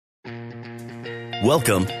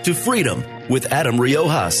Welcome to Freedom with Adam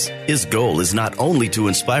Riojas. His goal is not only to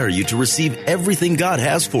inspire you to receive everything God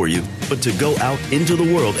has for you, but to go out into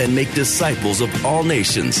the world and make disciples of all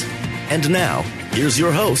nations. And now, here's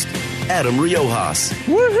your host, Adam Riojas.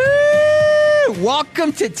 Woohoo!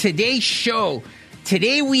 Welcome to today's show.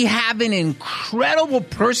 Today we have an incredible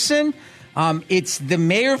person. It's the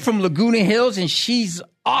mayor from Laguna Hills, and she's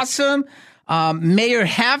awesome. Mayor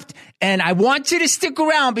Heft, and I want you to stick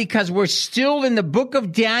around because we're still in the book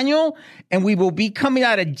of Daniel, and we will be coming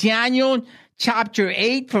out of Daniel chapter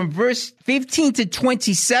 8 from verse 15 to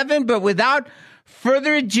 27. But without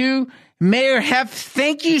further ado, Mayor Heft,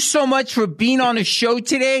 thank you so much for being on the show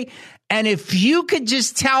today. And if you could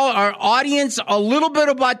just tell our audience a little bit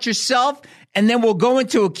about yourself, and then we'll go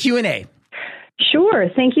into a Q&A. Sure.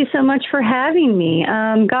 Thank you so much for having me.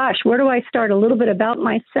 Where do I start? A little bit about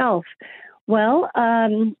myself. Well,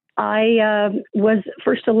 I was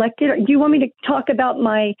first elected. Do you want me to talk about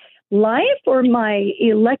my life or my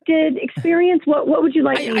elected experience? What would you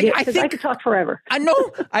like me to do? Because I could talk forever. I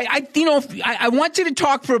know. I want you to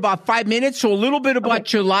talk for about 5 minutes. So a little bit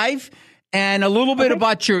about your life and a little bit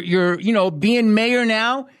about your being mayor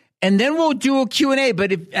now. And then we'll do a Q&A.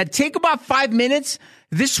 But take about 5 minutes.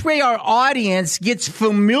 This way our audience gets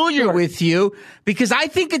familiar with you, because I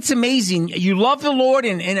think it's amazing. You love the Lord,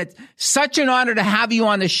 and it's such an honor to have you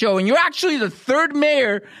on the show. And you're actually the third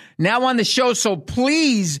mayor now on the show. So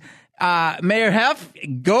please, Mayor Heft,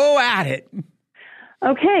 go at it.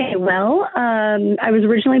 Okay. Well, I was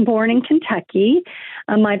originally born in Kentucky.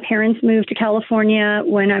 My parents moved to California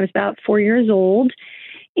when I was about 4 years old,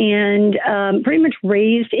 and pretty much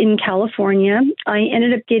raised in California. I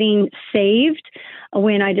ended up getting saved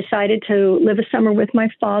when I decided to live a summer with my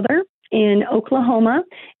father in Oklahoma,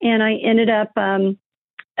 and I ended up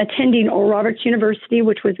attending Oral Roberts University,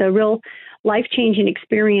 which was a real life-changing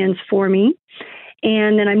experience for me.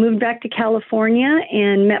 And then I moved back to California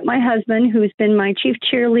and met my husband, who's been my chief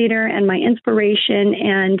cheerleader and my inspiration,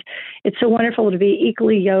 and it's so wonderful to be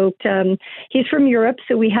equally yoked. He's from Europe,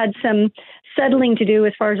 so we had some settling to do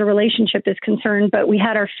as far as a relationship is concerned, but we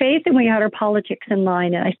had our faith and we had our politics in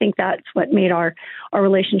line, and I think that's what made our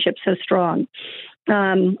relationship so strong.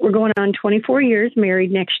 We're going on 24 years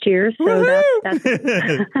married next year, so that's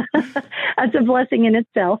that's a blessing in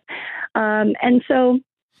itself. And so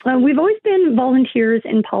we've always been volunteers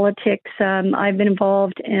in politics. I've been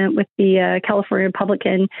involved with the California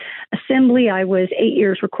Republican Assembly. I was 8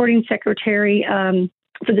 years recording secretary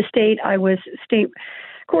for the state. I was state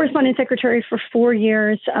corresponding secretary for 4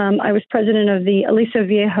 years. I was president of the Aliso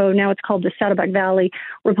Viejo, now it's called the Saddleback Valley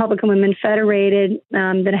Republican Women Federated.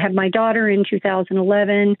 Then I had my daughter in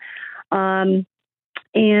 2011.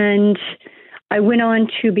 And I went on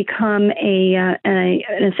to become an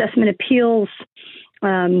assessment appeals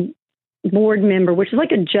board member, which is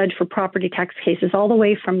like a judge for property tax cases, all the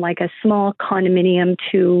way from like a small condominium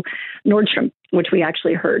to Nordstrom, which we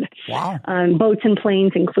actually heard. Wow. Boats and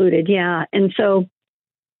planes included. Yeah. And so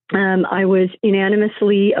I was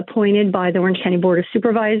unanimously appointed by the Orange County Board of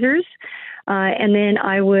Supervisors. And then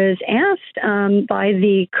I was asked by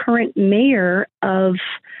the current mayor of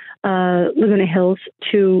Laguna Hills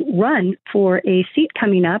to run for a seat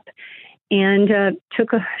coming up. And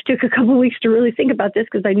took a couple of weeks to really think about this,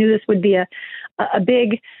 because I knew this would be a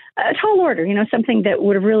tall order, something that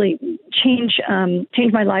would have really changed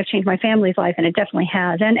my life, changed my family's life, and it definitely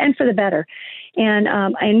has, and for the better. And I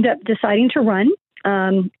ended up deciding to run.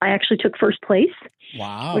 I actually took first place,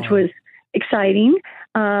 wow, which was exciting.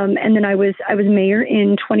 And then I was mayor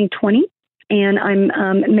in 2020. And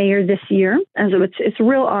I'm mayor this year. And so it's a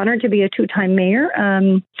real honor to be a two-time mayor.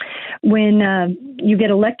 When you get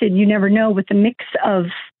elected, you never know. With the mix of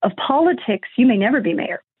politics, you may never be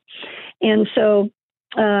mayor. And so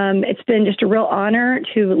it's been just a real honor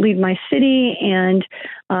to lead my city and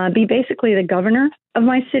be basically the governor of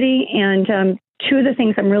my city. And two of the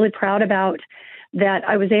things I'm really proud about that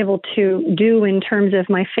I was able to do in terms of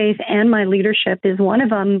my faith and my leadership is one of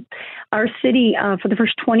them. Our city, for the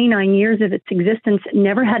first 29 years of its existence,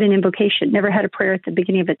 never had an invocation, never had a prayer at the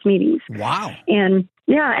beginning of its meetings. Wow. And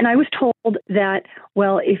I was told that,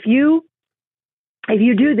 well, if you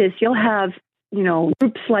do this, you'll have,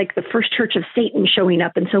 groups like the First Church of Satan showing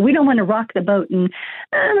up. And so we don't want to rock the boat. And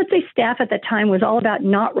let's say staff at that time was all about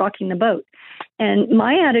not rocking the boat. And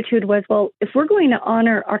my attitude was, well, if we're going to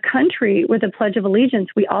honor our country with a Pledge of Allegiance,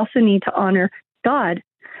 we also need to honor God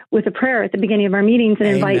with a prayer at the beginning of our meetings and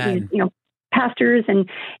invite these, pastors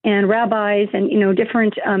and rabbis and,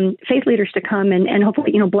 different faith leaders to come and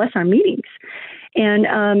hopefully, bless our meetings.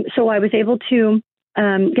 And so I was able to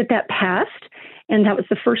get that passed. And that was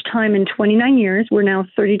the first time in 29 years. We're now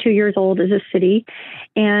 32 years old as a city.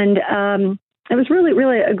 And it was really,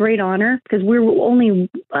 really a great honor because we were only,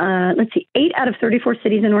 8 out of 34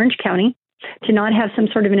 cities in Orange County to not have some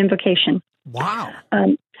sort of an invocation. Wow.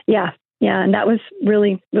 Yeah. And that was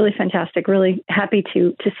really, really fantastic. Really happy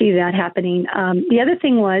to see that happening. The other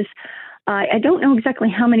thing was, I don't know exactly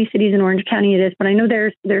how many cities in Orange County it is, but I know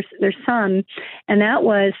there's some. And that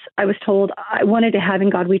was, I was told I wanted to have In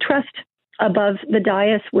God We Trust above the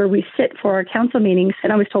dais where we sit for our council meetings.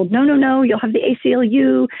 And I was told, no, you'll have the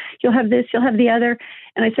ACLU, you'll have this, you'll have the other.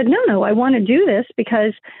 And I said, no, I want to do this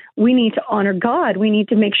because we need to honor God. We need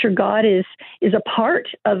to make sure God is a part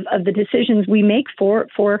of the decisions we make for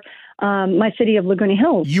my city of Laguna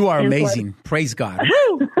Hills. You are amazing. Praise God.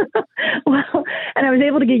 Well, and I was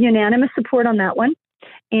able to get unanimous support on that one,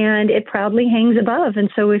 and it proudly hangs above. And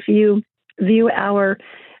so if you view our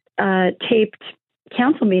taped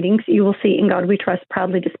council meetings, you will see In God We Trust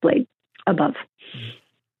proudly displayed above.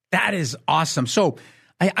 That is awesome. So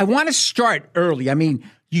I want to start early. I mean,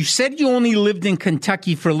 you said you only lived in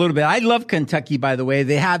Kentucky for a little bit. I love Kentucky, by the way.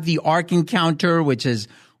 They have the Ark Encounter, which is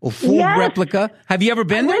a full replica. Have you ever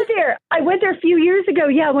been there? I went there a few years ago.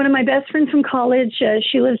 Yeah, one of my best friends from college,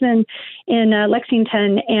 she lives in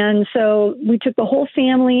Lexington. And so we took the whole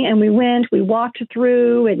family and we walked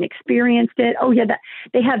through and experienced it. Oh, yeah,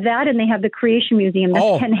 they have that and they have the Creation Museum.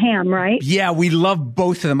 That's Ken Ham, right? Yeah, we love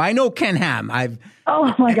both of them. I know Ken Ham.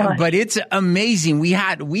 Oh, my God. But it's amazing.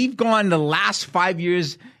 We've gone the last 5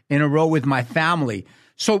 years in a row with my family.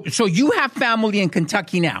 So you have family in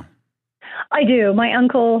Kentucky now? I do. My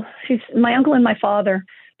uncle and my father.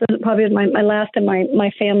 Those are probably my last in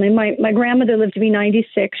my family. My grandmother lived to be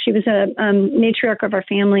 96. She was a matriarch of our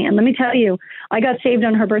family. And let me tell you, I got saved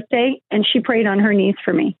on her birthday, and she prayed on her knees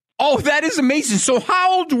for me. Oh, that is amazing. So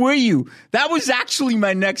how old were you? That was actually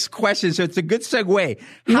my next question. So it's a good segue.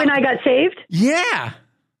 When I got saved? Yeah.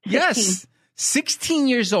 16. Yes. 16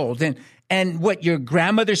 years old. And what, your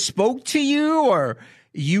grandmother spoke to you or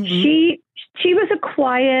you? She was a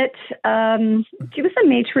quiet, she was a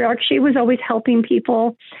matriarch. She was always helping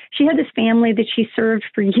people. She had this family that she served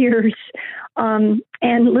for years. And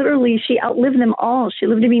literally she outlived them all. She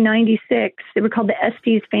lived to be 96. They were called the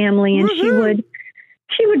Estes family. And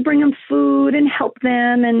she would bring them food and help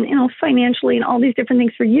them and, financially and all these different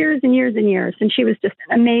things for years and years and years. And she was just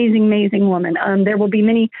an amazing, amazing woman.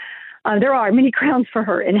 There are many crowns for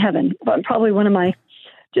her in heaven, but probably one of my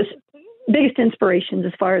just biggest inspirations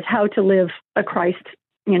as far as how to live a Christ,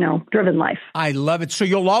 driven life. I love it. So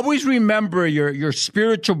you'll always remember your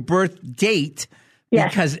spiritual birth date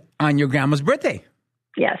because on your grandma's birthday.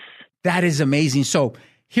 Yes. That is amazing. So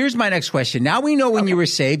here's my next question. Now we know when you were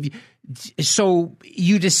saved. So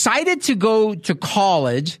you decided to go to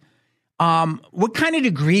college. What kind of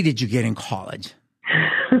degree did you get in college?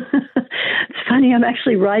 It's funny. I'm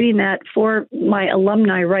actually writing that for my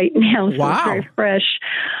alumni right now. So wow. It's very fresh.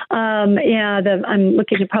 I'm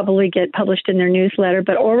looking to probably get published in their newsletter.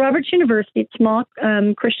 But Oral Roberts University, small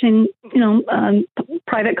Christian,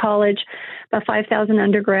 private college, about 5,000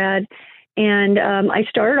 undergrad. And I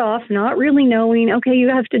started off not really knowing, okay, you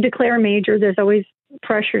have to declare a major. There's always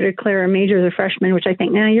pressure to declare a major as a freshman, which I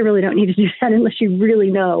think, you really don't need to do that unless you really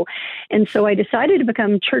know. And so I decided to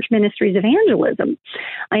become church ministries evangelism.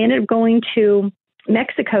 I ended up going to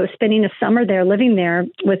Mexico, spending a summer there, living there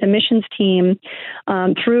with a missions team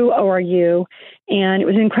through ORU. And it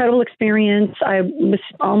was an incredible experience. I was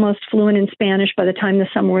almost fluent in Spanish by the time the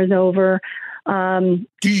summer was over.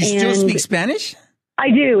 Do you still speak Spanish? I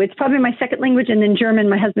do. It's probably my second language, and then German.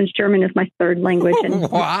 My husband's German is my third language. And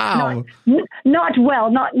wow! Not well,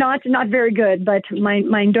 not very good. But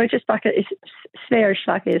my Deutsche Sprache is schwer.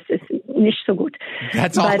 Sprache is nicht so gut.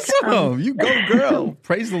 That's awesome. You go, girl!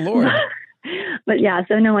 Praise the Lord. But yeah,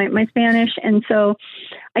 so no, my Spanish, and so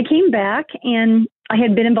I came back, and I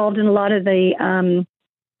had been involved in a lot of the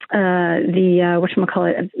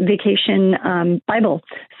vacation Bible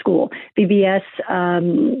school, VBS,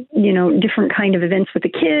 different kind of events with the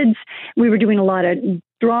kids. We were doing a lot of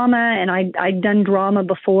drama, and I'd done drama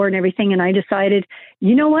before and everything. And I decided,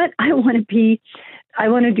 you know what? I want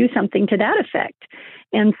to do something to that effect.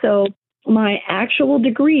 And so my actual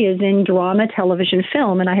degree is in drama, television,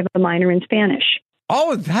 film, and I have a minor in Spanish.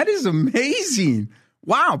 Oh, that is amazing.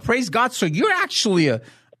 Wow. Praise God. So you're actually a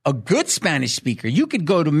good Spanish speaker. You could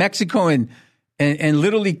go to Mexico and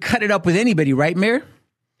literally cut it up with anybody, right, Mayor?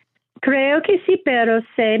 Creo que sí, pero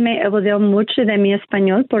me evadió mucho de mi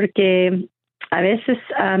español porque a veces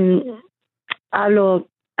hablo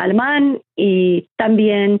alemán y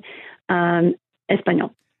también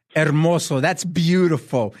español. Hermoso. That's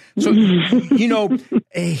beautiful. So,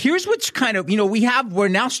 here's what's kind of, we're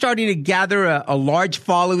now starting to gather a large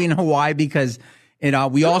following in Hawaii because,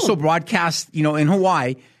 we also broadcast, in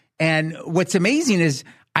Hawaii. And what's amazing is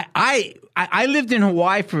I lived in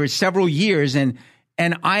Hawaii for several years and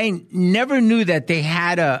I never knew that they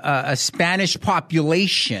had a Spanish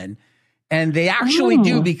population. And they actually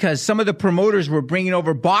do because some of the promoters were bringing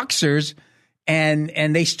over boxers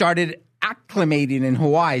and they started acclimating in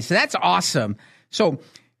Hawaii. So that's awesome. So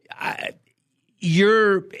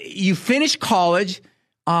you finished college.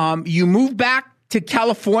 You moved back to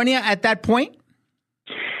California at that point?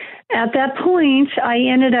 At that point, I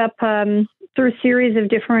ended up through a series of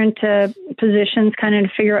different positions, kind of to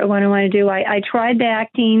figure out what I want to do. I tried the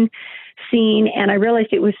acting scene, and I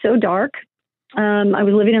realized it was so dark. I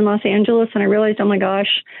was living in Los Angeles, and I realized, oh my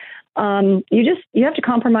gosh, you have to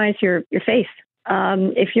compromise your faith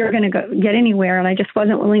if you're going to get anywhere. And I just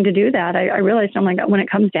wasn't willing to do that. I realized, oh my God, when it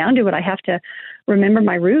comes down to it, I have to remember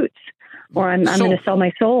my roots, or I'm going to sell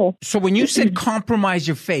my soul. So when you said compromise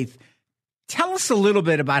your faith, tell us a little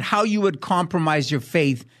bit about how you would compromise your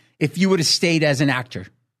faith if you would have stayed as an actor.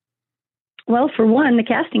 Well, for one, the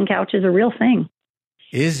casting couch is a real thing.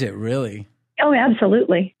 Is it really? Oh,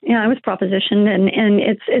 absolutely. Yeah, I was propositioned, and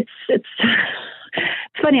it's it's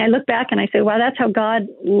funny. I look back and I say, wow, that's how God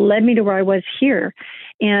led me to where I was here.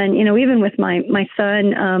 And, even with my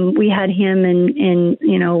son, we had him and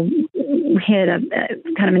he had a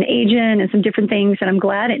kind of an agent and some different things. And I'm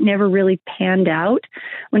glad it never really panned out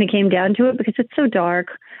when it came down to it because it's so dark.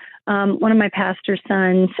 One of my pastor's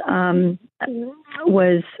sons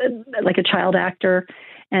was like a child actor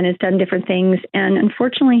and has done different things. And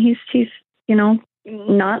unfortunately, he's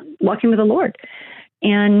not walking with the Lord.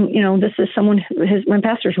 And, this is someone my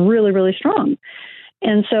pastor's really, really strong.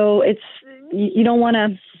 And so you don't want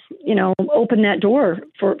to, open that door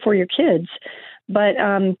for your kids. But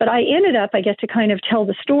I ended up, I guess, to kind of tell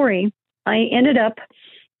the story, I ended up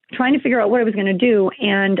trying to figure out what I was going to do.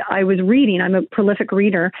 And I was reading, I'm a prolific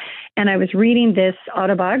reader, and I was reading this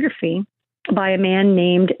autobiography by a man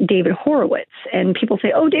named David Horowitz. And people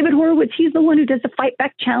say, oh, David Horowitz, he's the one who does the Fight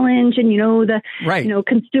Back Challenge and,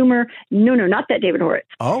 consumer. No, not that David Horowitz.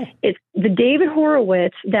 Oh. It's the David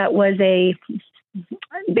Horowitz that was a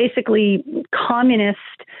basically communist,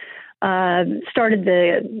 started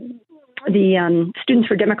the Students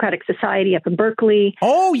for Democratic Society up in Berkeley.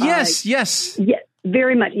 Oh, yes. Yeah.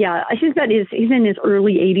 Very much, yeah. He's in his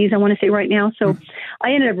early 80s, I want to say right now. So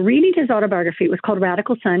I ended up reading his autobiography. It was called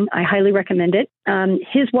Radical Son. I highly recommend it.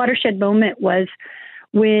 His watershed moment was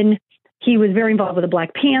when he was very involved with the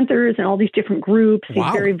Black Panthers and all these different groups, these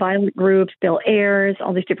very violent groups, Bill Ayers,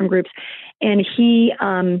 all these different groups. And he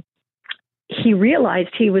realized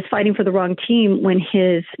he was fighting for the wrong team when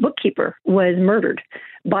his bookkeeper was murdered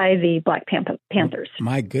by the Black Panthers.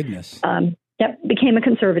 My goodness. Became a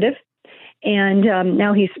conservative. And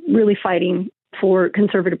now he's really fighting for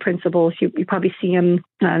conservative principles. You probably see him.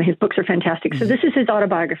 His books are fantastic. So this is his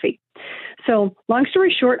autobiography. So long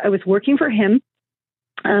story short, I was working for him.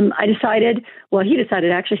 He decided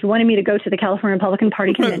actually he wanted me to go to the California Republican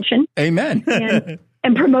Party convention. Amen.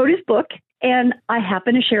 and promote his book. And I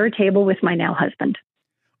happened to share a table with my now husband.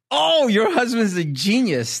 Oh, your husband's a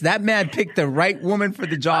genius. That man picked the right woman for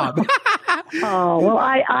the job. Oh, well,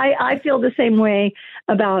 I feel the same way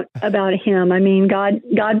about him. I mean, God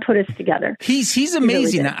put us together. He's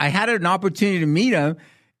amazing. Really, I had an opportunity to meet him,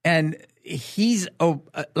 and he's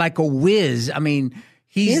like a whiz. I mean,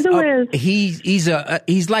 he's a whiz.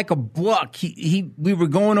 He's like a book. We were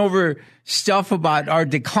going over stuff about our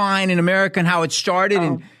decline in America and how it started,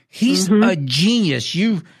 and he's a genius.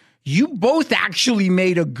 You both actually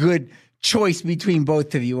made a good choice between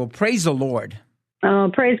both of you. Well, praise the Lord.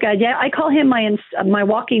 Oh, praise God. Yeah, I call him my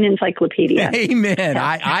walking encyclopedia. Amen.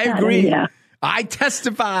 Yeah. I agree. Yeah. I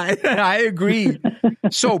testify. I agree.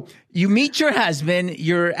 So you meet your husband.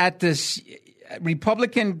 You're at this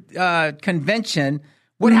Republican convention.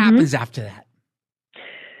 What happens after that?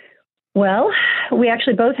 Well, we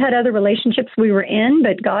actually both had other relationships we were in,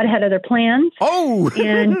 but God had other plans. Oh!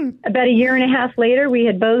 And about a year and a half later, we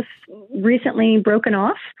had both recently broken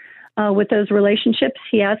off with those relationships.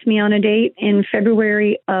 He asked me on a date in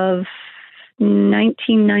February of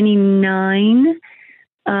 1999.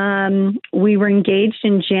 We were engaged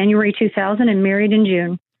in January 2000 and married in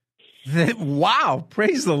June. Wow.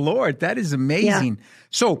 Praise the Lord. That is amazing. Yeah.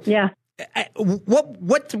 So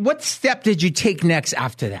what step did you take next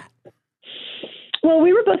after that? Well,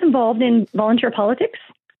 we were both involved in volunteer politics.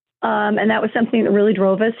 And that was something that really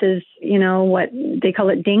drove us is, what they call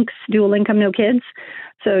it DINKs, dual income, no kids.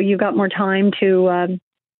 So you got more time to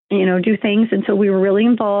do things. And so we were really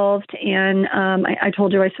involved. And I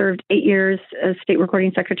told you I served 8 years as state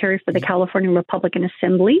recording secretary for the California Republican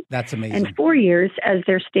Assembly. That's amazing. And 4 years as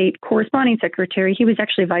their state corresponding secretary. He was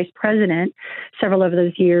actually vice president several of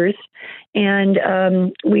those years. And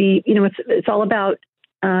it's all about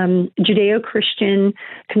Judeo-Christian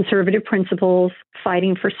conservative principles,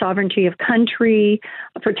 fighting for sovereignty of country,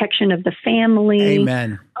 protection of the family.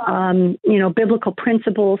 Amen. Biblical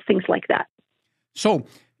principles, things like that. So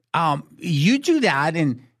you do that,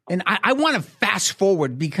 and I want to fast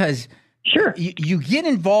forward because sure you get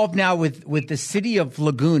involved now with the city of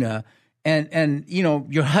Laguna, and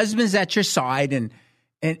your husband's at your side, and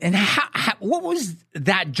how what was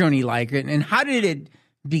that journey like, and how did it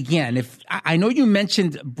begin? If I know you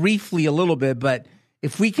mentioned briefly a little bit, but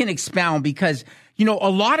if we can expound, because a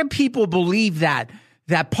lot of people believe that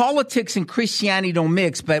politics and Christianity don't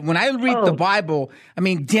mix. But when I read the Bible,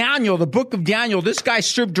 Daniel, the book of Daniel, this guy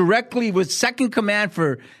served directly with second command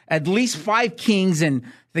for at least 5 kings. And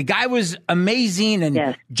the guy was amazing. And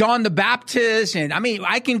yes. John the Baptist. And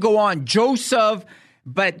I can go on, Joseph.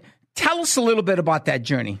 But tell us a little bit about that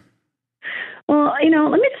journey. Well,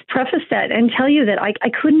 let me just preface that and tell you that I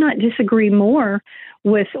could not disagree more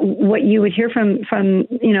with what you would hear from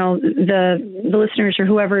the listeners or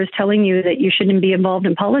whoever is telling you that you shouldn't be involved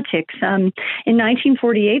in politics. In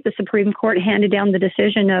 1948, the Supreme Court handed down the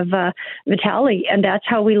decision of Vitale, and that's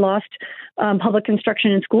how we lost public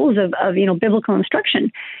instruction in schools of biblical instruction.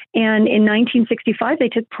 And in 1965, they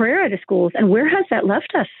took prayer out of schools. And where has that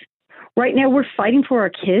left us? Right now, we're fighting for our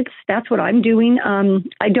kids. That's what I'm doing.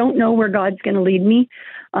 I don't know where God's going to lead me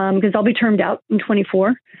because I'll be termed out in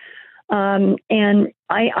 24. And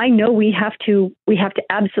I know we have to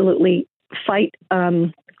absolutely fight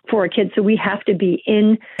for our kids. So we have to be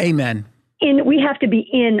in. Amen. We have to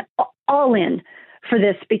be all in for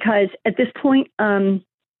this, because at this point,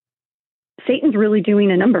 Satan's really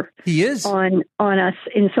doing a number. He is on us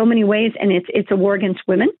in so many ways, and it's a war against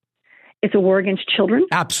women. It's a war against children.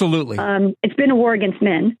 Absolutely. It's been a war against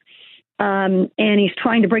men. And he's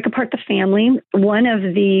trying to break apart the family. One of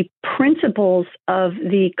the principles of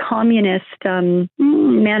the communist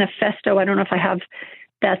manifesto, I don't know if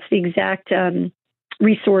that's the exact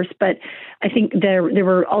resource, but I think there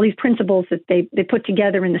were all these principles that they put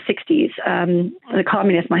together in the 60s. The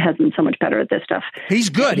communists, my husband's so much better at this stuff. He's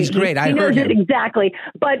good. He's great. I heard him. Exactly.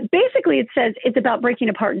 But basically it says it's about breaking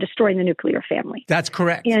apart and destroying the nuclear family. That's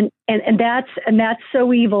correct. And that's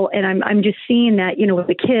so evil. And I'm just seeing that, with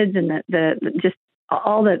the kids and the just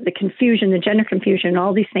all the confusion, the gender confusion,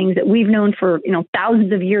 all these things that we've known for,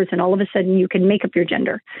 thousands of years. And all of a sudden you can make up your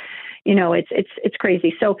gender. It's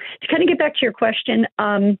crazy. So to kind of get back to your question,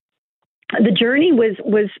 the journey was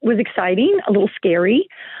exciting, a little scary,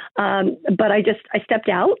 but I stepped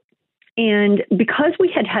out, and because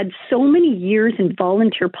we had so many years in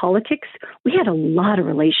volunteer politics, we had a lot of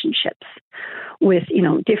relationships with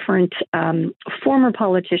different former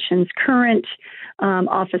politicians, current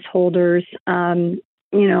office holders.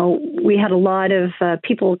 We had a lot of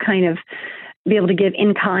people kind of be able to give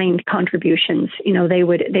in-kind contributions. They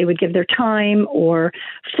would give their time or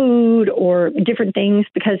food or different things,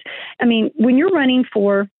 because, when you're running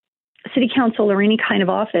for city council or any kind of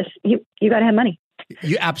office, you got to have money.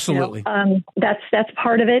 You absolutely. That's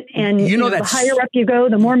part of it. And the higher up you go,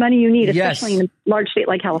 the more money you need, especially in a large state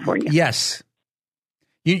like California. Yes.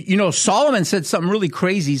 Solomon said something really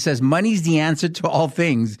crazy. He says, money's the answer to all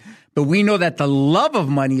things. But we know that the love of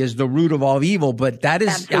money is the root of all evil, but that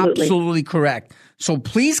is absolutely correct. So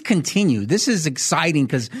please continue. This is exciting,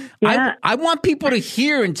 because I want people to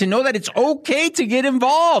hear and to know that it's okay to get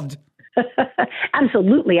involved.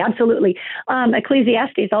 Absolutely.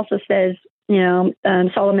 Ecclesiastes also says,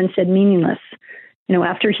 Solomon said meaningless.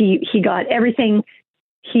 After he got everything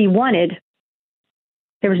he wanted,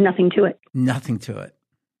 there was nothing to it. Nothing to it.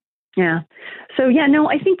 Yeah. So,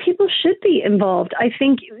 I think people should be involved. I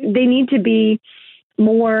think they need to be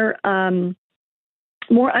more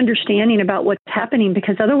understanding about what's happening,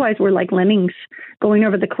 because otherwise we're like lemmings going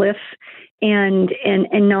over the cliff and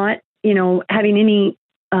not, having any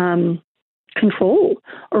control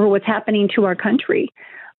over what's happening to our country.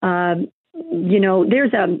 There's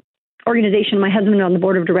a organization, my husband on the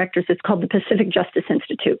board of directors, it's called the Pacific Justice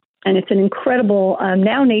Institute. And it's an incredible,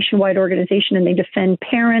 now nationwide organization, and they defend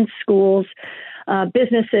parents, schools,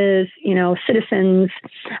 businesses, citizens,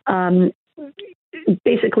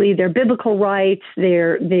 basically their biblical rights,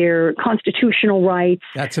 their constitutional rights.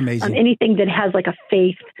 That's amazing. Anything that has like a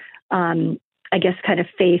faith,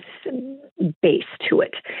 faith base to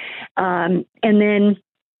it. And then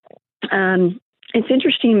it's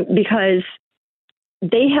interesting because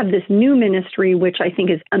they have this new ministry, which I think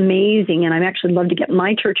is amazing. And I'd actually love to get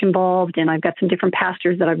my church involved. And I've got some different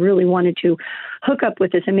pastors that I've really wanted to hook up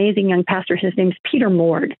with this amazing young pastor. His name's Peter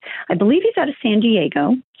Mord. I believe he's out of San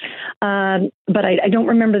Diego. But I don't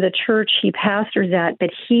remember the church he pastors at, but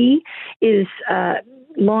he is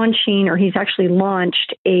launching, or he's actually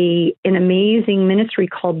launched an amazing ministry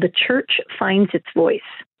called The Church Finds Its Voice.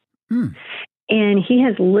 And he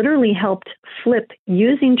has literally helped flip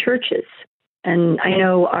using churches. And I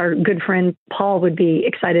know our good friend Paul would be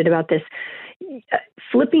excited about this.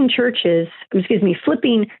 Flipping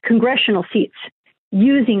congressional seats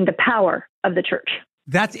using the power of the church.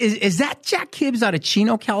 Is that Jack Hibbs out of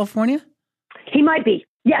Chino, California? He might be.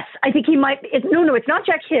 Yes, I think he might. No, it's not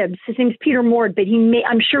Jack Hibbs. His name's Peter Mord, but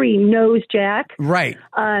I'm sure he knows Jack. Right.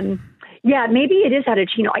 Yeah, maybe it is out of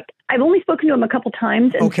Chino. I've only spoken to him a couple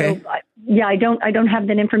times, and okay. So I don't have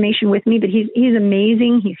that information with me. But he's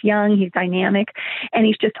amazing. He's young. He's dynamic, and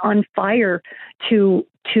he's just on fire to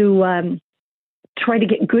try to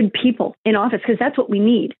get good people in office, because that's what we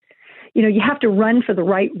need. You know, you have to run for the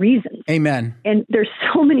right reasons. Amen. And there's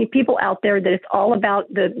so many people out there that it's all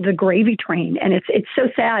about the gravy train, and it's so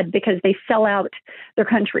sad because they sell out their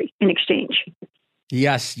country in exchange.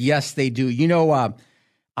 Yes, they do. You know.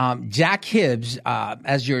 Jack Hibbs,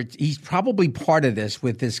 he's probably part of this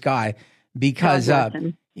with this guy, because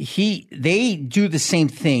they do the same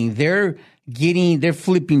thing. They're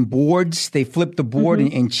flipping boards. They flip the board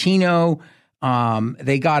in Chino.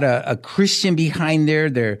 They got a Christian behind there.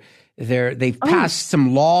 They've passed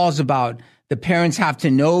some laws about the parents have to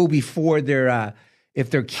know before if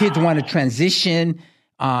their kids want to transition.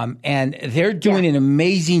 And they're doing an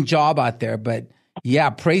amazing job out there. But yeah,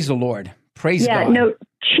 praise the Lord. Praise God. No,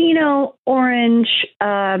 Chino, Orange,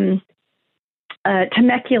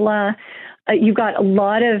 Temecula, you've got a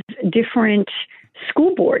lot of different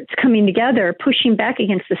school boards coming together, pushing back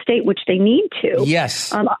against the state, which they need to.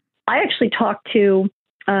 Yes. I actually talked to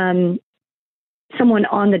someone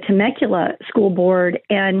on the Temecula school board,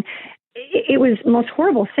 and it was the most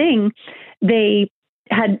horrible thing. They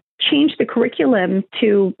had changed the curriculum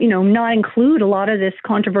to, not include a lot of this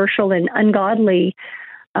controversial and ungodly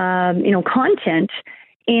content.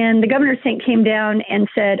 And the governor came down and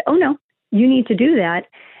said, oh, no, you need to do that.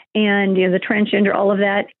 And, the transgender, all of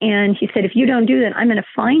that. And he said, if you don't do that, I'm going to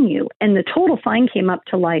fine you. And the total fine came up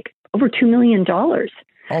to like over $2 million.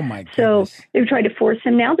 Oh, my goodness. So they've tried to force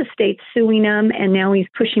him. Now the state's suing him, and now he's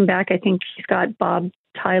pushing back. I think he's got Bob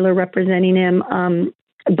Tyler representing him.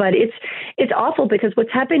 But it's awful, because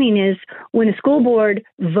what's happening is when a school board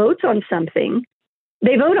votes on something,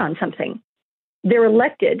 they vote on something. They're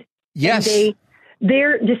elected. Yes.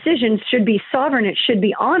 Their decisions should be sovereign. It should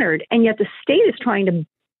be honored. And yet the state is trying to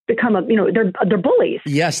become they're bullies.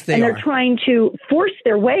 Yes, they are. And they're trying to force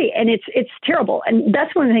their way. And it's terrible. And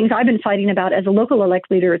that's one of the things I've been fighting about as a local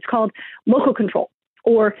elect leader. It's called local control,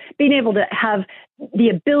 or being able to have the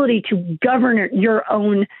ability to govern your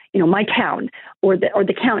own, my town or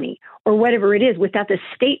the county or whatever it is, without the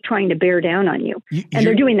state trying to bear down on you. And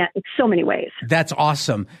they're doing that in so many ways. That's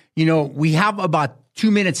awesome. We have about 2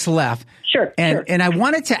 minutes left. Sure. And I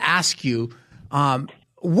wanted to ask you,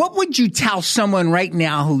 what would you tell someone right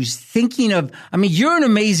now who's thinking of, you're an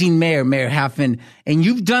amazing mayor, Mayor Heffman, and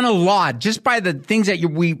you've done a lot just by the things that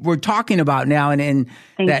we're talking about now, and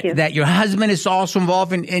that your husband is also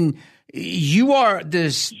involved in, and you are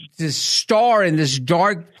this star in this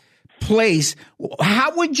dark place.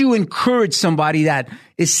 How would you encourage somebody that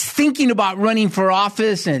is thinking about running for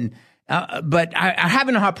office but I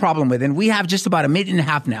having a hard problem with it? And we have just about a minute and a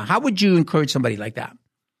half now. How would you encourage somebody like that?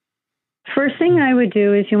 First thing I would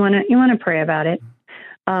do is you want to pray about it,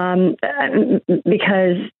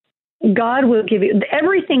 because God will give you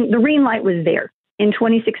everything. The green light was there in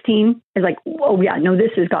 2016. It's like, oh yeah, no,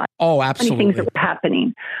 this is God. Oh, absolutely. Many things that were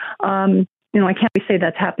happening. I can't say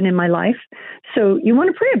that's happened in my life. So you want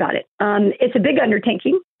to pray about it. It's a big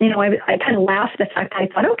undertaking. I kind of laughed at the fact I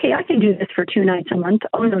thought, okay, I can do this for 2 nights a month.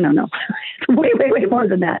 Oh, no. way more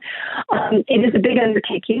than that. It is a big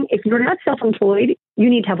undertaking. If you're not self-employed, you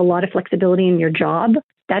need to have a lot of flexibility in your job.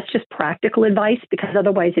 That's just practical advice, because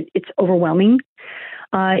otherwise it's overwhelming.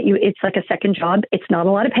 It's like a second job. It's not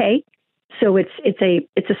a lot of pay. So it's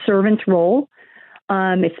a servant's role.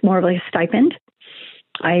 It's more of like a stipend.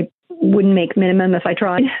 I wouldn't make minimum if I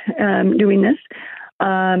tried doing this.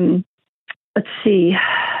 Let's see.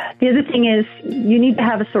 The other thing is you need to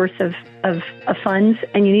have a source of funds,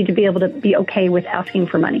 and you need to be able to be okay with asking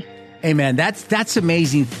for money. Amen. That's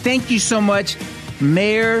amazing. Thank you so much,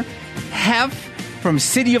 Mayor Heff from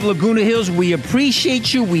City of Laguna Hills. We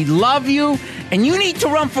appreciate you. We love you. And you need to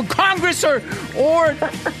run for Congress or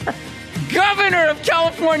governor of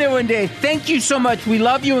California one day. Thank you so much. We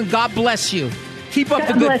love you and God bless you. Keep up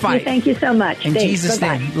the good fight. You. Thank you so much. In Thanks. Jesus'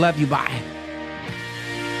 Bye-bye. name. Love you. Bye.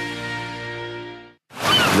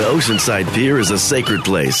 The Oceanside Pier is a sacred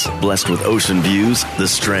place, blessed with ocean views, the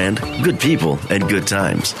Strand, good people, and good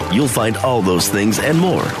times. You'll find all those things and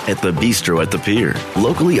more at the Bistro at the Pier.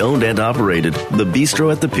 Locally owned and operated, the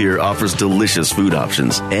Bistro at the Pier offers delicious food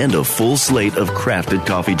options and a full slate of crafted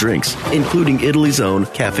coffee drinks, including Italy's own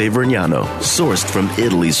Cafe Vergnano, sourced from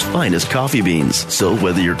Italy's finest coffee beans. So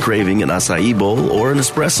whether you're craving an acai bowl or an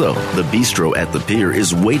espresso, the Bistro at the Pier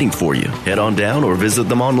is waiting for you. Head on down or visit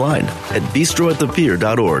them online at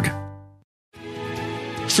bistroatthepier.org.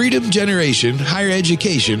 Freedom Generation Higher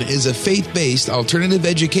Education is a faith-based alternative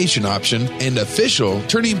education option and official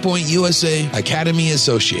Turning Point USA Academy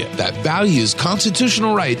associate that values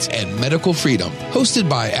constitutional rights and medical freedom. Hosted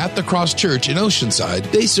by At the Cross Church in Oceanside,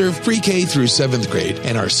 they serve pre-K through 7th grade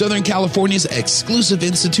and are Southern California's exclusive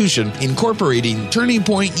institution incorporating Turning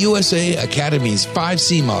Point USA Academy's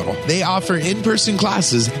 5C model. They offer in-person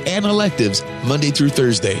classes and electives Monday through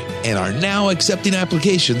Thursday and are now accepting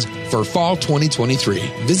applications for fall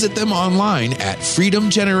 2023. Visit them online at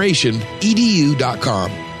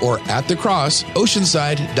freedomgenerationedu.com or at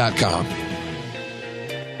thecrossoceanside.com.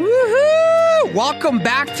 Woohoo! Welcome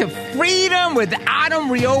back to Freedom with Adam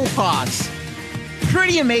Riojas.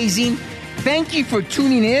 Pretty amazing. Thank you for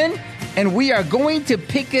tuning in. And we are going to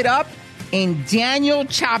pick it up in Daniel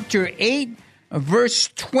chapter 8,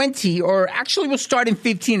 verse 20. Or actually, we'll start in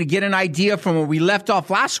 15 to get an idea from where we left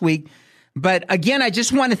off last week. But again, I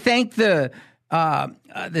just want to thank the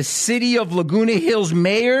city of Laguna Hills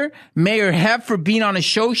Mayor Hef, for being on the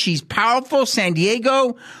show. She's powerful. San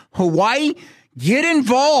Diego, Hawaii, get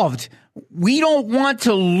involved. We don't want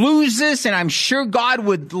to lose this, and I'm sure God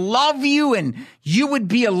would love you, and you would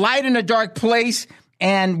be a light in a dark place.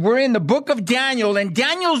 And we're in the book of Daniel, and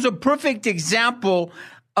Daniel's a perfect example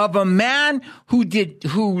of a man who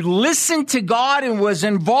listened to God and was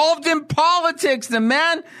involved in politics. The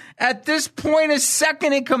man at this point is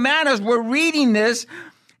second in command as we're reading this.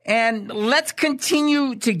 And let's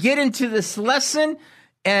continue to get into this lesson.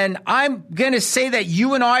 And I'm going to say that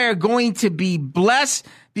you and I are going to be blessed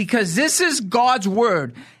because this is God's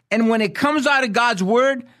word. And when it comes out of God's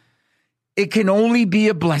word, it can only be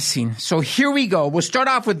a blessing. So here we go. We'll start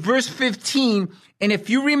off with verse 15. And if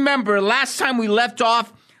you remember, last time we left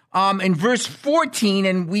off in verse 14,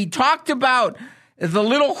 and we talked about the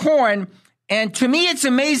little horn. And to me, it's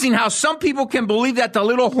amazing how some people can believe that the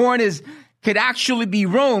little horn could actually be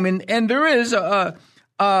Rome. And there is I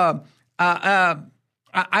want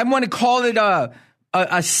to call it a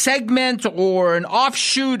segment or an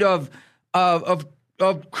offshoot of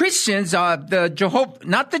Christians, not the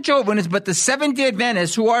Jehovah's Witnesses, but the Seventh-day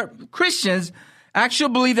Adventists, who are Christians,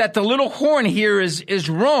 actually believe that the little horn here is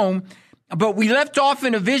Rome. But we left off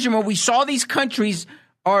in a vision where we saw these countries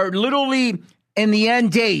are literally in the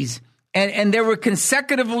end days, and they were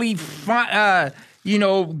consecutively,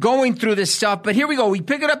 going through this stuff. But here we go. We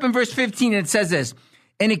pick it up in verse 15, and it says this: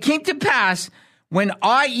 "And it came to pass when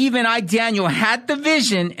I, Daniel, had the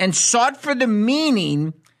vision and sought for the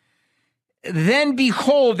meaning, then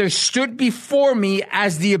behold, there stood before me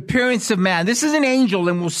as the appearance of man." This is an angel,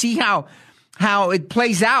 and we'll see how it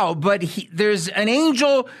plays out. But there's an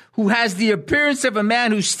angel who has the appearance of a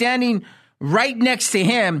man who's standing right next to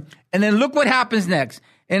him. And then look what happens next.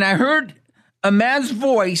 "And I heard a man's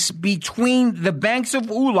voice between the banks of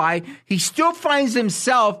Ulai." He still finds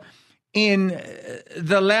himself in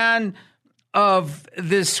the land of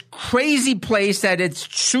this crazy place that it's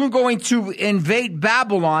soon going to invade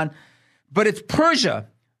Babylon, but it's Persia.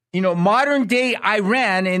 Modern day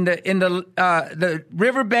Iran in the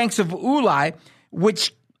riverbanks of Ulai,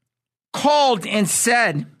 which called and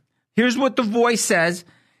said, here's what the voice says: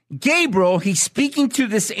 Gabriel, he's speaking to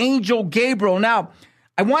this angel Gabriel. Now,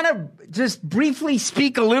 I want to just briefly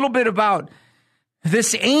speak a little bit about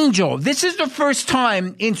this angel. This is the first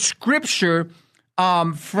time in Scripture,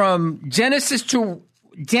 from Genesis to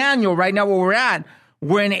Daniel, right now where we're at,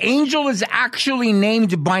 where an angel is actually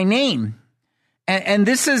named by name. And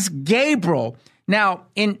this is Gabriel. Now,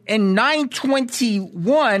 in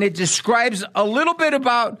 9:21, it describes a little bit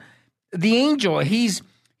about the angel. This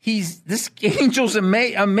angel's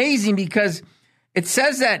amazing because it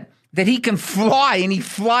says that he can fly, and he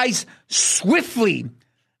flies swiftly.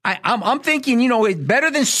 I'm thinking, it's better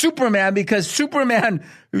than Superman, because Superman,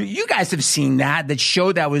 you guys have seen that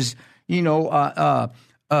show that was,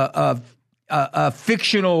 a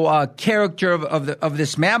fictional character of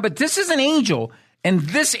this man. But this is an angel, and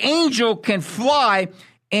this angel can fly,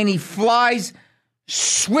 and he flies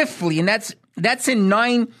swiftly. And that's in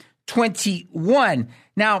 9:21. 21.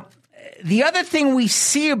 Now, the other thing we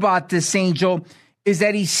see about this angel is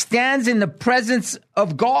that he stands in the presence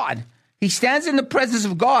of God. He stands in the presence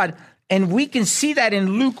of God, and we can see that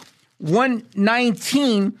in Luke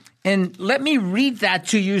 1:19. And let me read that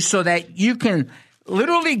to you so that you can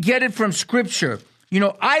literally get it from Scripture. You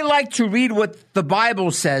know, I like to read what the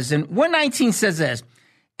Bible says, and 1:19 says this,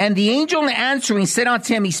 and the angel answering said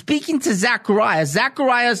unto him, he's speaking to Zacharias.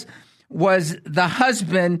 Zacharias was the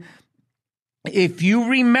husband, if you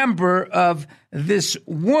remember, of this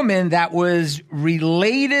woman that was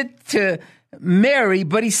related to Mary.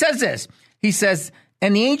 But he says this, he says,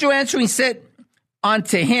 and the angel answering said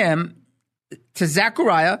unto him, to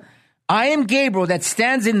Zechariah, I am Gabriel that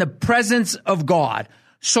stands in the presence of God.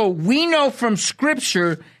 So we know from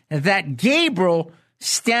Scripture that Gabriel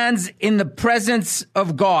stands in the presence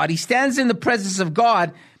of God. He stands in the presence of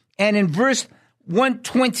God. And in verse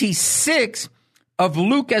 126 of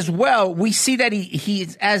Luke as well, we see that he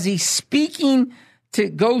as he's speaking to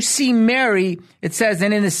go see Mary, it says,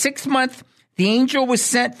 and in the 6th month, the angel was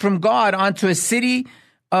sent from God unto a city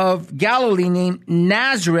of Galilee named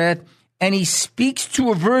Nazareth, and he speaks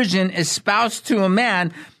to a virgin espoused to a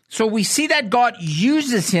man. So we see that God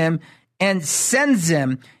uses him and sends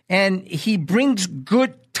him, and he brings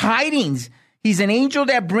good tidings. He's an angel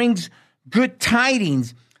that brings good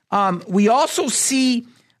tidings. We also see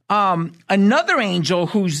another angel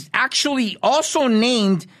who's actually also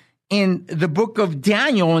named in the book of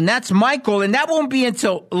Daniel, and that's Michael, and that won't be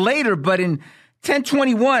until later, but in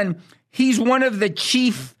 10:21, he's one of the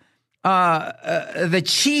chiefs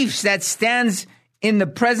that stands in the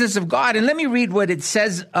presence of God. And let me read what it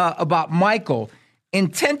says about Michael. In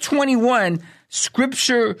 10:21,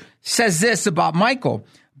 Scripture says this about Michael,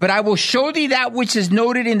 but I will show thee that which is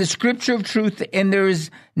noted in the Scripture of truth, and there is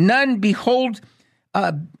none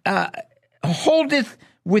holdeth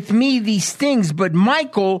with me these things, but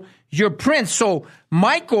Michael, your prince. So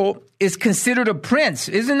Michael is considered a prince.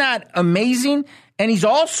 Isn't that amazing? And he's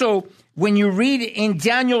also, when you read in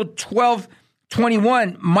Daniel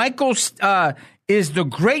 12:21, Michael is the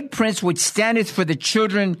great prince which standeth for the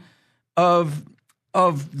children of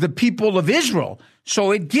the people of Israel.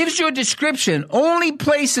 So it gives you a description. Only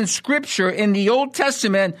place in Scripture in the Old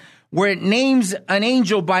Testament where it names an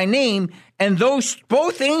angel by name, and those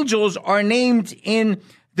both angels are named in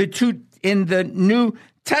the New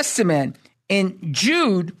Testament. In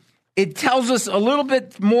Jude, it tells us a little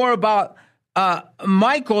bit more about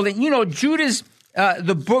Michael. And, you know, Jude is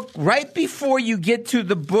the book right before you get to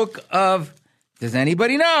the book of, does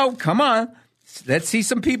anybody know? Come on. Let's see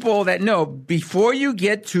some people that know. Before you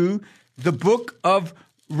get to the book of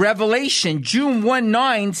Revelation, Jude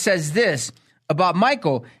 1:9 says this about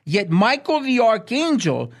Michael, yet Michael the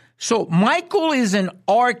archangel. So Michael is an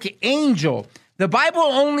archangel. The Bible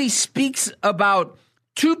only speaks about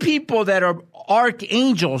two people that are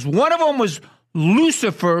archangels. One of them was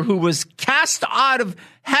Lucifer, who was cast out of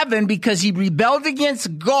heaven because he rebelled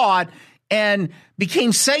against God and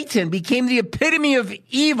became Satan, became the epitome of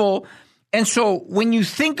evil. And so when you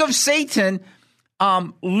think of Satan,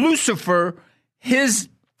 Lucifer, his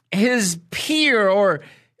peer, or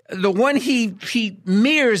the one he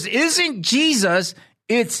mirrors, isn't Jesus,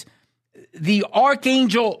 it's the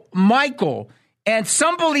archangel Michael. And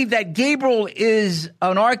some believe that Gabriel is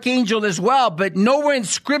an archangel as well, but nowhere in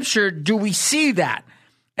Scripture do we see that.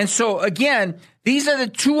 And so, again, these are the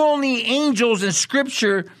two only angels in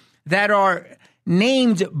Scripture that are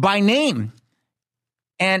named by name.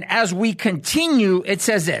 And as we continue, it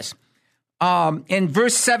says this. In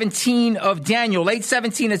verse 17 of Daniel,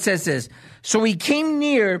 8:17, it says this. So he came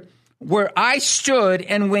near where I stood,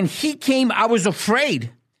 and when he came, I was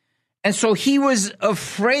afraid. And so he was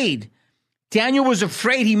afraid. Daniel was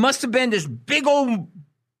afraid. He must have been this big old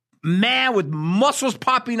man with muscles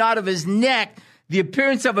popping out of his neck, the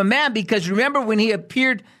appearance of a man, because remember when he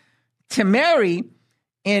appeared to Mary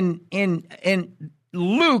in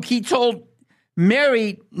Luke, he told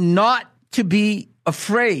Mary not to be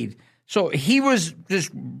afraid. So he was this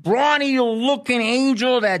brawny looking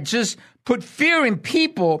angel that just put fear in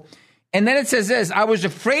people. And then it says this, I was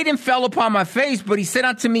afraid and fell upon my face, but he said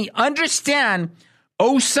unto me, understand,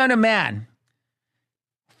 O son of man,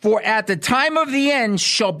 for at the time of the end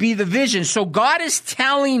shall be the vision. So God is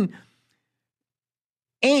telling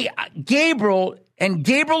Gabriel, and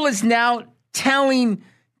Gabriel is now telling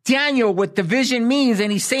Daniel what the vision means.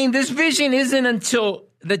 And he's saying this vision isn't until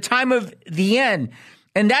the time of the end.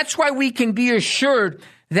 And that's why we can be assured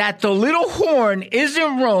that the little horn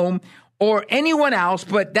isn't Rome or anyone else,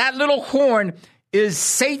 but that little horn is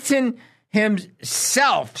Satan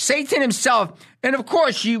himself. Satan himself. And of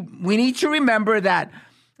course, we need to remember that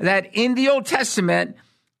that in the Old Testament,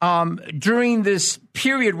 during this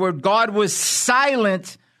period where God was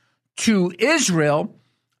silent to Israel,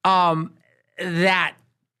 that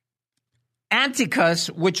Antiochus,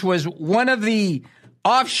 which was one of the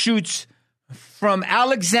offshoots from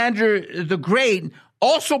Alexander the Great,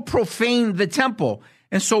 also profaned the temple.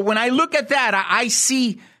 And so when I look at that, I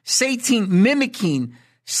see Satan mimicking,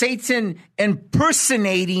 Satan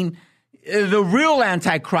impersonating the real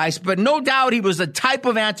Antichrist, but no doubt he was a type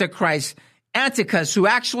of Antichrist, Antiochus, who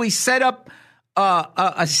actually set up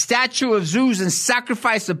a statue of Zeus and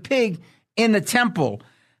sacrificed a pig in the temple.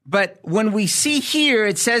 But when we see here,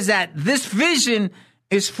 it says that this vision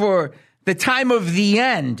is for the time of the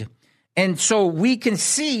end. And so we can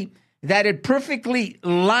see that it perfectly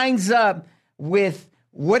lines up with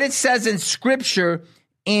what it says in Scripture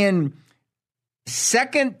in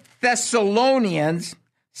 2 Thessalonians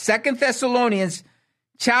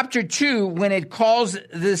chapter 2, when it calls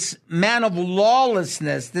this man of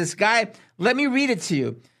lawlessness, this guy. Let me read it to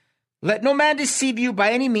you. Let no man deceive you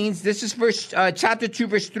by any means. This is chapter 2,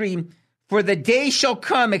 verse 3. For the day shall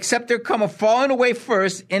come, except there come a falling away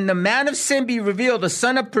first, and the man of sin be revealed, the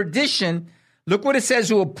son of perdition. Look what it says,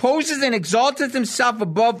 who opposes and exalteth himself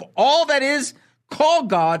above all that is called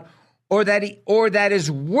God, or that is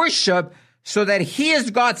worship, so that he as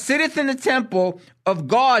God sitteth in the temple of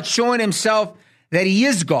God, showing himself that he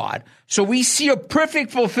is God. So we see a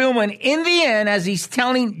perfect fulfillment in the end, as he's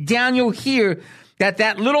telling Daniel here,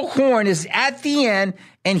 that little horn is at the end,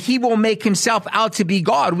 and he will make himself out to be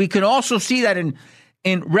God. We can also see that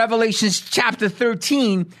in Revelation chapter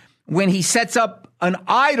 13, when he sets up an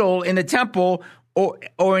idol in the temple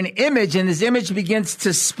or an image, and this image begins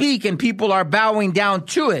to speak, and people are bowing down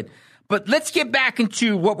to it. But let's get back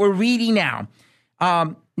into what we're reading now.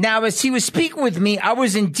 Now, as he was speaking with me, I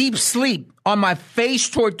was in deep sleep on my face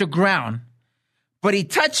toward the ground. But he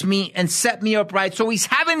touched me and set me upright. So he's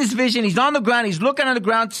having this vision. He's on the ground. He's looking on the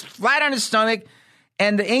ground, flat on his stomach.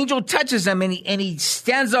 And the angel touches him, and he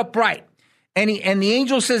stands upright. And the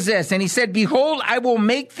angel says this, and he said, behold, I will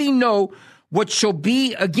make thee know what shall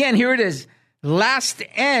be, again, here it is, last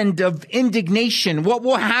end of indignation. What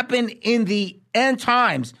will happen in the end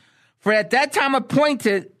times? For at that time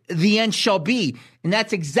appointed, the end shall be. And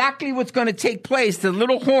that's exactly what's going to take place. The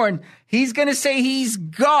little horn, he's going to say he's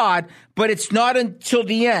God, but it's not until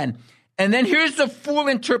the end. And then here's the full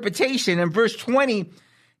interpretation. In verse 20,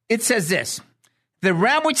 it says this, the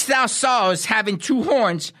ram which thou sawest having two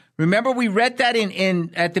horns. Remember, we read that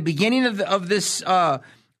in at the beginning of this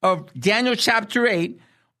of Daniel chapter 8,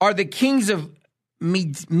 are the kings of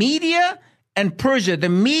Media and Persia, the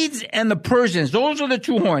Medes and the Persians. Those are the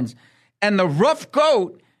two horns. And the rough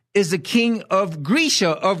goat is the king of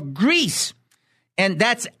Greece. And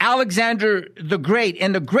that's Alexander the Great.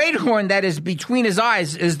 And the great horn that is between his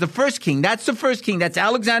eyes is the first king. That's the first king. That's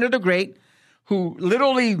Alexander the Great, who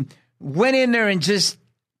literally went in there and just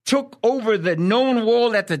took over the known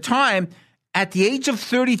world at the time at the age of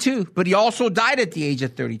 32. But he also died at the age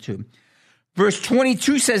of 32. Verse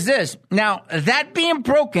 22 says this, now that being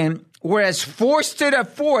broken, whereas four stood up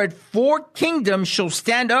forward, four kingdoms shall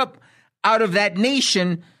stand up out of that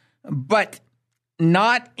nation, but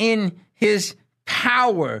not in his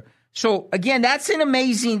power. So again, that's an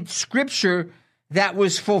amazing scripture that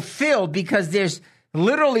was fulfilled, because there's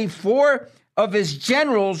literally four of his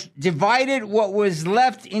generals divided what was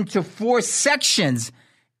left into four sections.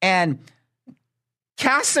 And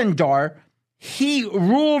Cassandar, he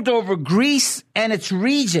ruled over Greece and its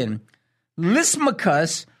region.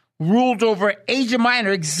 Lysimachus ruled over Asia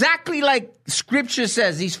Minor, exactly like scripture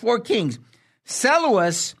says, these four kings.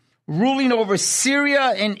 Seleucus ruling over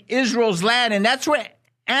Syria and Israel's land. And that's where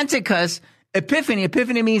Antiochus,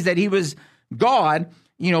 Epiphany means that he was God,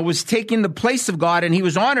 was taking the place of God, and he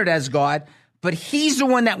was honored as God. But he's the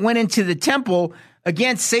one that went into the temple.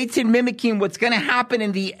 Again, Satan mimicking what's going to happen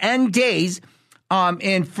in the end days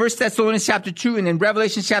in 1 Thessalonians chapter 2 and in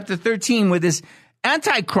Revelation chapter 13, where this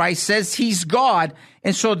Antichrist says he's God.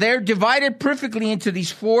 And so they're divided perfectly into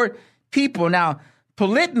these four people. Now,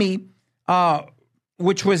 Ptolemy,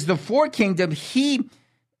 which was the fourth kingdom, he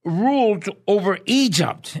ruled over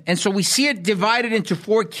Egypt. And so we see it divided into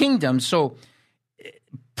four kingdoms. So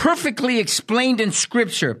perfectly explained in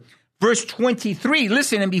scripture. Verse 23,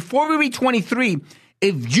 listen, and before we read 23,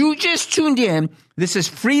 if you just tuned in, this is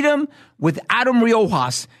Freedom with Adam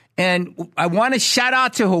Riojas. And I want to shout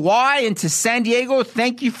out to Hawaii and to San Diego.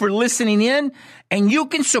 Thank you for listening in. And you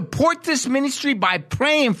can support this ministry by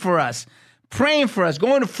praying for us. Going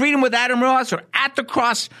to Freedom with Adam Riojas or at the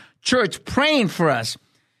Cross Church, praying for us.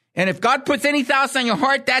 And if God puts any thoughts on your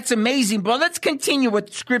heart, that's amazing. But let's continue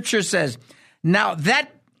what Scripture says. Now,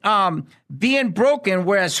 that being broken,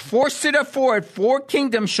 whereas forced it forward, 4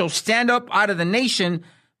 kingdoms shall stand up out of the nation,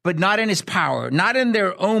 but not in his power, not in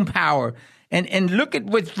their own power. And look at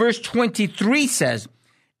what verse 23 says.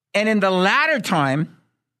 And in the latter time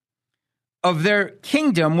of their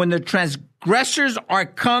kingdom, when the transgressors are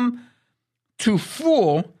come to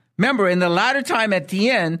full, remember, in the latter time at the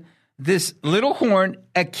end, this little horn,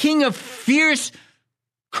 a king of fierce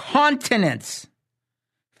continence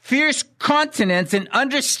and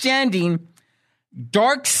understanding,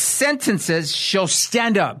 dark sentences shall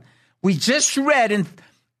stand up. We just read in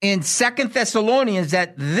 2 Thessalonians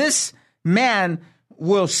that this man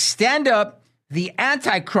will stand up, the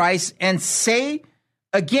Antichrist, and say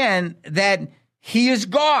again that he is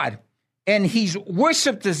God and he's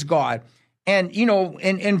worshiped as God. And, you know,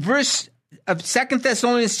 in verse of 2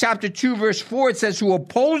 Thessalonians chapter 2, verse 4, it says, who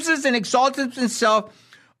opposes and exalts himself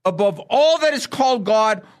above all that is called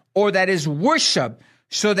God or that is worship,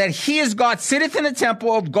 so that he is God, sitteth in the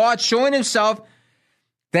temple of God, showing himself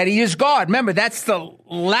that he is God. Remember, that's the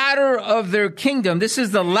ladder of their kingdom. This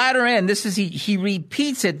is the latter end. This is, he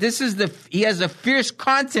repeats it. He has a fierce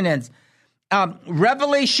continence.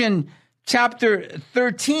 Revelation chapter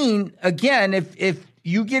 13, again, if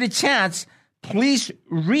you get a chance, please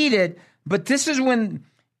read it. But this is when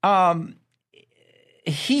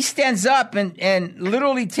he stands up and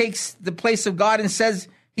literally takes the place of God and says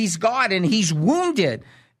he's God, and he's wounded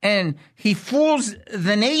and he fools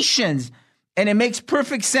the nations. And it makes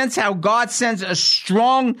perfect sense how God sends a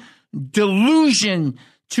strong delusion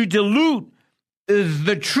to dilute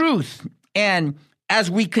the truth. And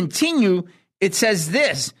as we continue, it says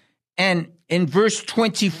this, and in verse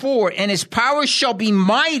 24, and his power shall be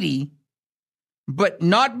mighty, but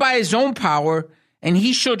not by his own power, and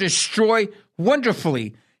he shall destroy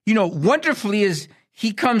wonderfully. You know, wonderfully is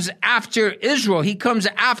he comes after Israel. He comes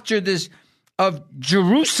after this of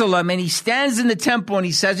Jerusalem, and he stands in the temple and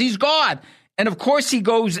he says he's God. And of course, he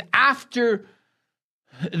goes after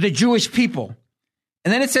the Jewish people.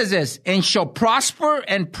 And then it says this, and shall prosper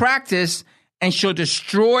and practice and shall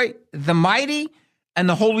destroy the mighty and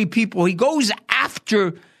the holy people. He goes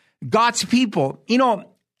after God's people. You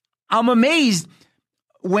know, I'm amazed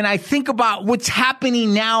when I think about what's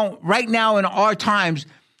happening now, right now in our times,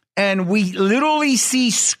 and we literally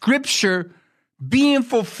see scripture being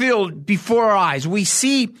fulfilled before our eyes. We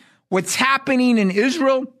see what's happening in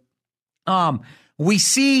Israel. We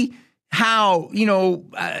see how,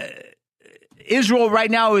 Israel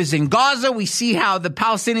right now is in Gaza. We see how the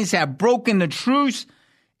Palestinians have broken the truce,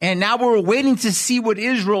 and now we're waiting to see what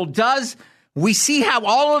Israel does. We see how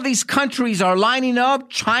all of these countries are lining up,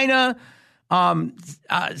 China,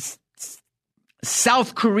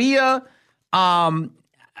 South Korea,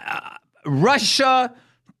 Russia,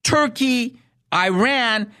 Turkey,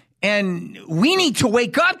 Iran, and we need to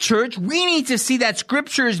wake up, church. We need to see that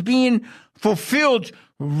scripture is being fulfilled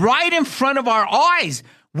right in front of our eyes.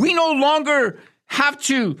 We no longer have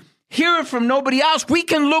to hear it from nobody else. We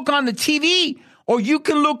can look on the TV, or you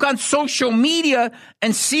can look on social media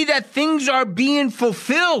and see that things are being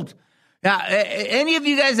fulfilled. Now, any of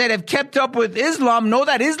you guys that have kept up with Islam know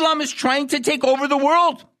that Islam is trying to take over the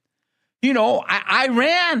world. You know,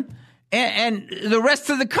 Iran and the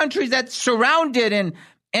rest of the countries that surround it, and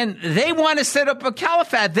they want to set up a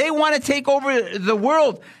caliphate. They want to take over the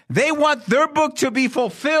world. They want their book to be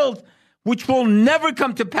fulfilled, which will never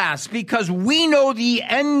come to pass because we know the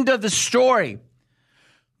end of the story.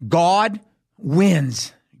 God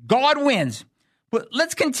wins. God wins. But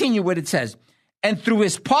let's continue what it says. And through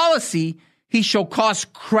his policy, he shall cause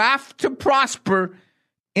craft to prosper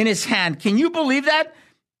in his hand. Can you believe that?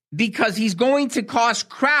 Because he's going to cause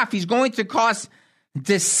craft. He's going to cause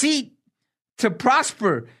deceit to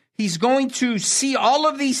prosper. He's going to see all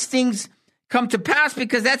of these things come to pass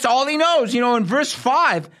because that's all he knows. You know, in verse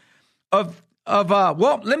 5 let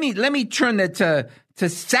me turn that to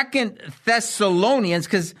 2 Thessalonians,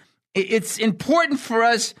 because it's important for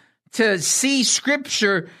us to see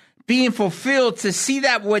scripture being fulfilled, to see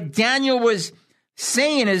that what Daniel was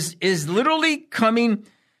saying is literally coming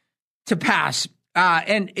to pass.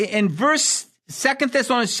 And in verse 2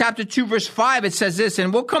 Thessalonians chapter 2, verse 5, it says this,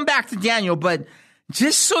 and we'll come back to Daniel, but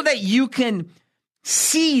just so that you can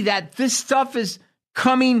see that this stuff is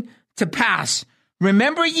coming to pass.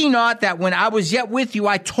 Remember ye not that when I was yet with you,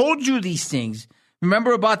 I told you these things.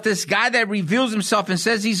 Remember about this guy that reveals himself and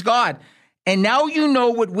says he's God. And now you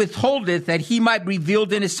know what withholdeth, that he might be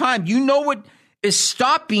revealed in his time. You know what is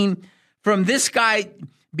stopping from this guy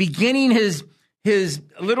beginning his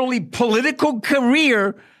literally political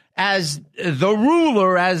career as the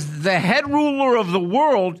ruler, as the head ruler of the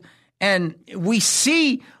world. And we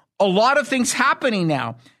see a lot of things happening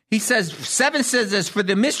now. He says, 7 says this, for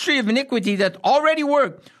the mystery of iniquity that already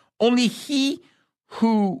worked, only he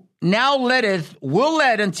who now letteth will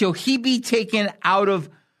let until he be taken out of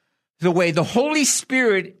the way. The Holy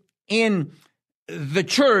Spirit in the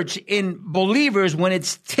church, in believers, when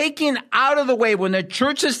it's taken out of the way, when the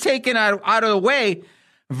church is taken out of the way,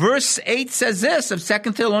 verse 8 says this of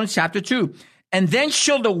 2 Thessalonians chapter 2, and then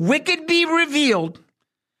shall the wicked be revealed,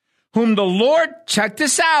 whom the Lord, check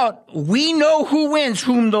this out, we know who wins,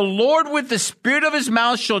 whom the Lord with the spirit of his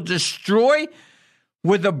mouth shall destroy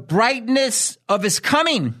with the brightness of his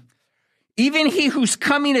coming. Even he whose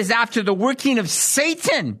coming is after the working of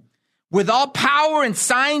Satan, with all power and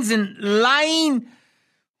signs and lying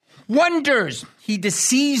wonders. He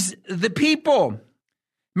deceives the people.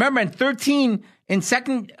 Remember in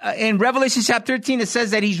Revelation chapter 13, it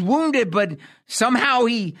says that he's wounded, but somehow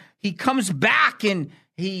he comes back and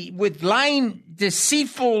he with lying,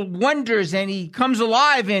 deceitful wonders, and he comes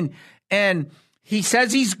alive and he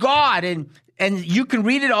says he's God. And you can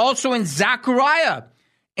read it also in Zechariah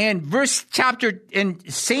and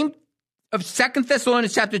same of 2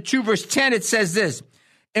 Thessalonians chapter 2, verse 10, it says this,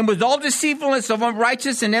 and with all deceitfulness of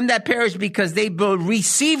unrighteous and them that perish, because they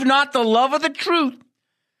receive not the love of the truth.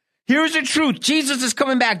 Here's the truth. Jesus is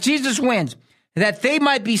coming back. Jesus wins. That they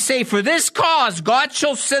might be saved. For this cause, God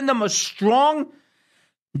shall send them a strong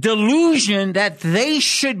delusion that they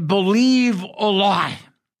should believe a lie.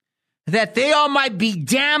 That they all might be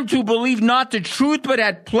damned who believe not the truth, but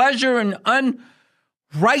had pleasure in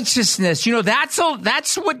unrighteousness.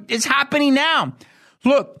 That's what is happening now.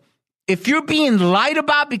 Look, if you're being lied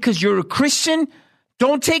about because you're a Christian,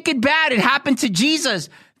 don't take it bad. It happened to Jesus.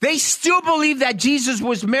 They still believe that Jesus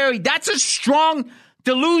was married. That's a strong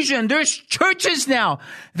delusion. There's churches now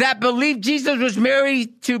that believe Jesus was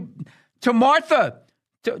married to Martha,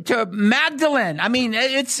 to Magdalene. I mean,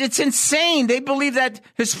 it's insane. They believe that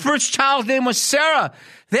his first child's name was Sarah.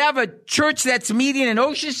 They have a church that's meeting in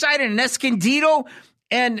Oceanside and in Escondido,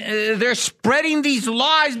 and they're spreading these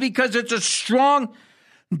lies because it's a strong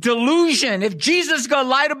delusion. If Jesus got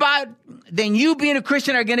lied about, then you being a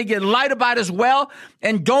Christian are going to get lied about as well.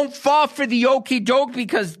 And don't fall for the okie doke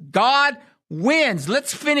because God wins.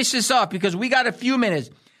 Let's finish this up because we got a few minutes.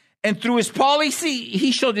 And through his policy,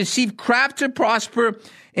 he shall deceive craft to prosper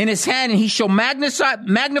in his hand, and he shall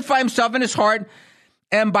magnify himself in his heart,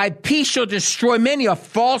 and by peace shall destroy many. A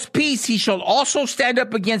false peace he shall also stand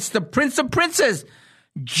up against the Prince of Princes,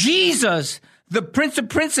 Jesus, the Prince of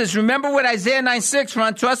Princes. Remember what Isaiah 9:6, for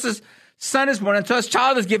unto us a son is born, unto us a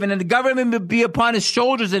child is given, and the government will be upon his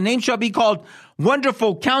shoulders. The name shall be called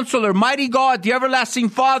Wonderful, Counselor, Mighty God, the Everlasting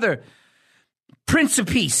Father, Prince of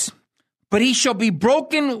Peace. But he shall be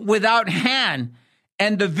broken without hand,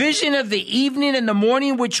 and the vision of the evening and the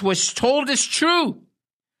morning which was told is true.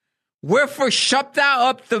 Wherefore shut thou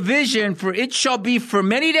up the vision, for it shall be for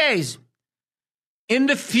many days. In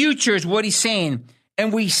the future is what he's saying.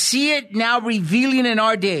 And we see it now revealing in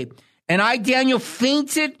our day. And I, Daniel,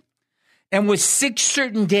 fainted and was sick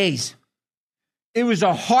certain days. It was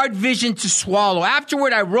a hard vision to swallow.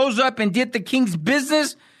 Afterward, I rose up and did the king's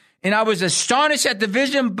business, and I was astonished at the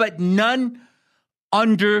vision, but none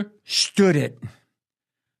understood it.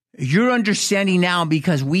 You're understanding now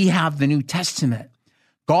because we have the New Testament.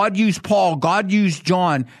 God used Paul, God used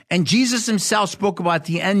John, and Jesus himself spoke about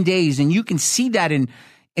the end days, and you can see that in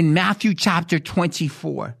Matthew chapter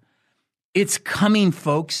 24. It's coming,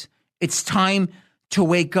 folks. It's time to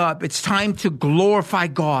wake up. It's time to glorify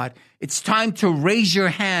God. It's time to raise your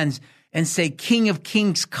hands and say, King of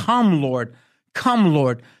Kings, come, Lord. Come,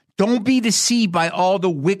 Lord. Don't be deceived by all the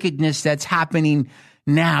wickedness that's happening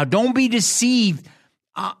now. Don't be deceived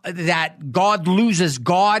that God loses.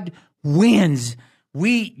 God wins.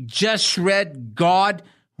 We just read God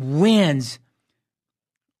wins.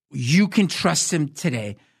 You can trust him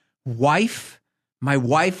today. My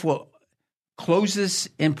wife will close this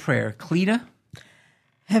in prayer. Cleta?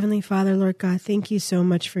 Heavenly Father, Lord God, thank you so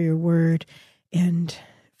much for your word and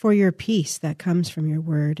for your peace that comes from your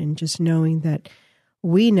word, and just knowing that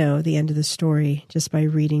we know the end of the story just by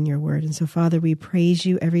reading your word. And so, Father, we praise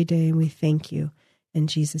you every day and we thank you in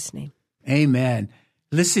Jesus' name. Amen.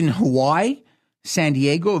 Listen, Hawaii, San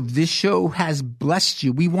Diego, if this show has blessed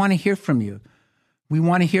you, we want to hear from you. We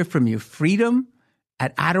want to hear from you. Freedom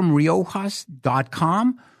at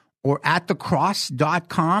AdamRiojas.com or at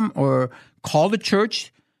thecross.com, or call the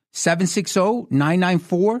church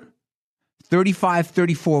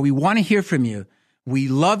 760-994-3534. We want to hear from you. We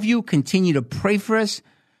love you. Continue to pray for us,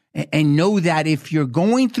 and know that if you're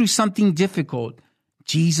going through something difficult,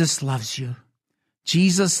 Jesus loves you.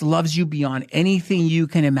 Jesus loves you beyond anything you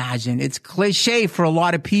can imagine. It's cliche for a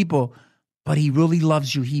lot of people, but he really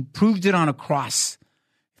loves you. He proved it on a cross.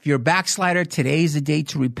 If you're a backslider, today is the day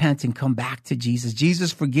to repent and come back to Jesus.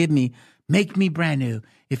 Jesus, forgive me. Make me brand new.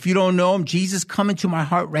 If you don't know him, Jesus, come into my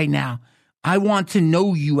heart right now. I want to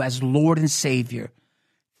know you as Lord and Savior.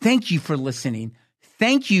 Thank you for listening.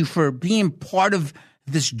 Thank you for being part of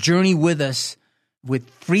this journey with us, with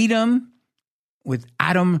Freedom, with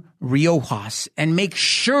Adam Riojas. And make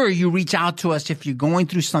sure you reach out to us if you're going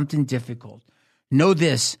through something difficult. Know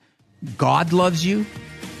this, God loves you,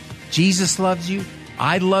 Jesus loves you,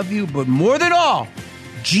 I love you, but more than all,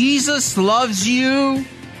 Jesus loves you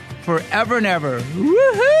forever and ever.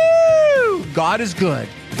 Woohoo! God is good.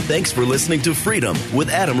 Thanks for listening to Freedom with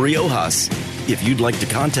Adam Riojas. If you'd like to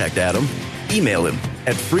contact Adam, email him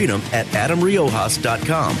at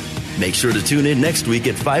freedom@adamriojas.com. Make sure to tune in next week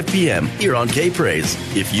at 5 p.m. here on K-Praise.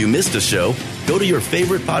 If you missed a show, go to your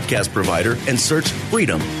favorite podcast provider and search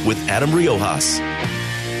Freedom with Adam Riojas.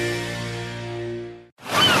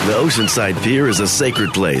 The Oceanside Pier is a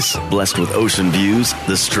sacred place, blessed with ocean views,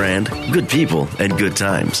 the Strand, good people, and good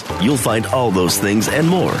times. You'll find all those things and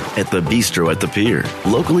more at the Bistro at the Pier.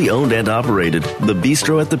 Locally owned and operated, the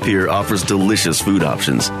Bistro at the Pier offers delicious food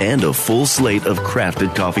options and a full slate of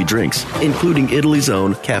crafted coffee drinks, including Italy's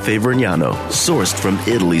own Caffè Vergnano, sourced from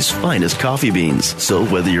Italy's finest coffee beans. So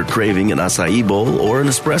whether you're craving an acai bowl or an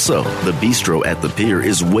espresso, the Bistro at the Pier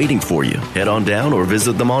is waiting for you. Head on down or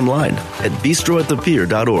visit them online at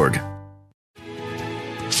bistroatthepier.org.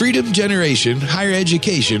 Freedom Generation Higher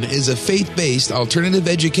Education is a faith-based alternative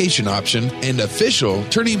education option and official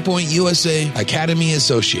Turning Point USA Academy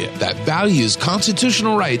associate that values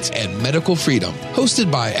constitutional rights and medical freedom. Hosted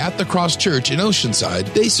by At the Cross Church in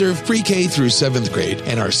Oceanside, they serve pre-K through 7th grade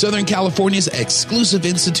and are Southern California's exclusive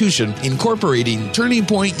institution incorporating Turning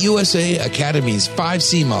Point USA Academy's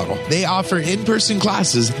 5C model. They offer in-person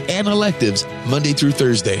classes and electives Monday through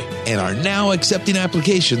Thursday and are now accepting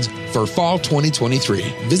applications for fall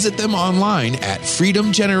 2023. Visit them online at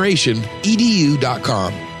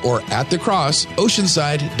freedomgenerationedu.com or at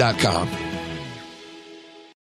thecrossoceanside.com.